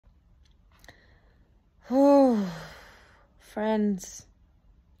Friends,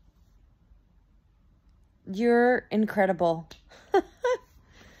 you're incredible.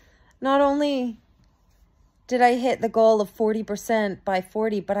 Not only did I hit the goal of 40% by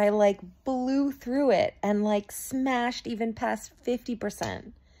 40, but I like blew through it and like smashed even past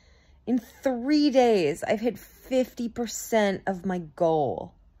 50%. In 3 days, I've hit 50% of my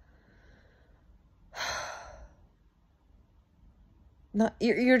goal.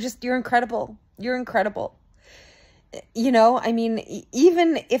 You're incredible. You're incredible. You know, I mean,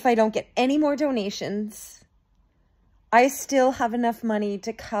 even if I don't get any more donations, I still have enough money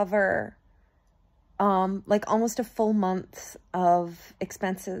to cover like almost a full month of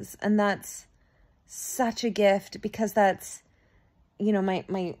expenses. And that's such a gift, because that's, you know, my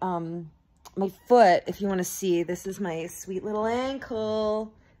foot, if you want to see, this is my sweet little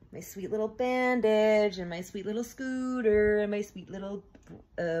ankle, my sweet little bandage, and my sweet little scooter, and my sweet little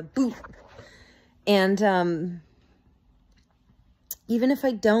boot. And even if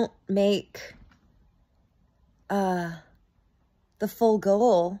I don't make the full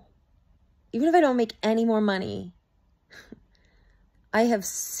goal, even if I don't make any more money, I have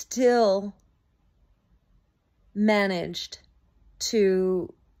still managed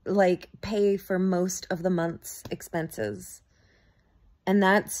to like pay for most of the month's expenses. And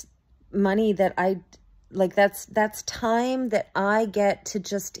that's money that that's time that I get to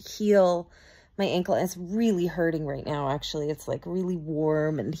just heal my ankle. And it's really hurting right now, actually. It's like really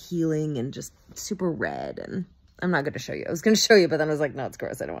warm and healing and just super red. And I'm not going to show you. I was going to show you, but then I was like, no, it's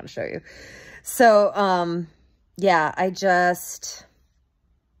gross. I don't want to show you. So, yeah,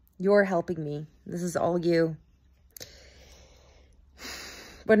 you're helping me. This is all you.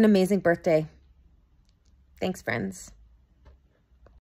 What an amazing birthday. Thanks, friends.